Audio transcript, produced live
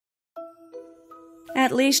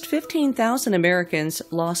At least 15,000 Americans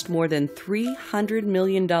lost more than $300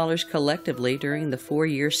 million collectively during the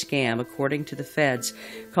 4-year scam, according to the feds.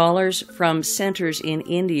 Callers from centers in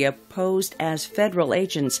India posed as federal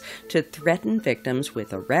agents to threaten victims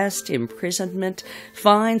with arrest, imprisonment,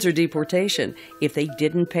 fines, or deportation if they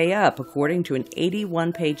didn't pay up, according to an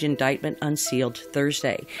 81-page indictment unsealed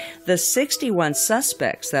Thursday. The 61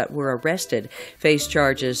 suspects that were arrested face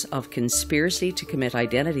charges of conspiracy to commit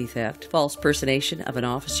identity theft, false personation of an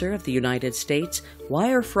officer of the United States,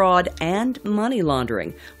 wire fraud, and money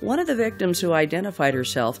laundering. One of the victims, who identified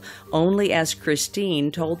herself only as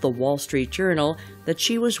Christine, told the Wall Street Journal that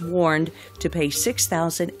she was warned to pay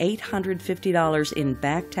 $6,850 in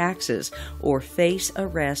back taxes or face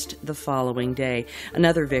arrest the following day.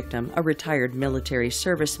 Another victim, a retired military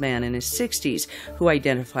serviceman in his 60s, who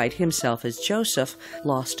identified himself as Joseph,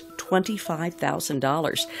 lost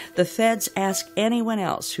 $25,000. The feds ask anyone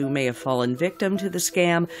else who may have fallen victim to the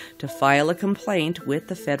scam to file a complaint with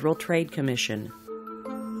the Federal Trade Commission.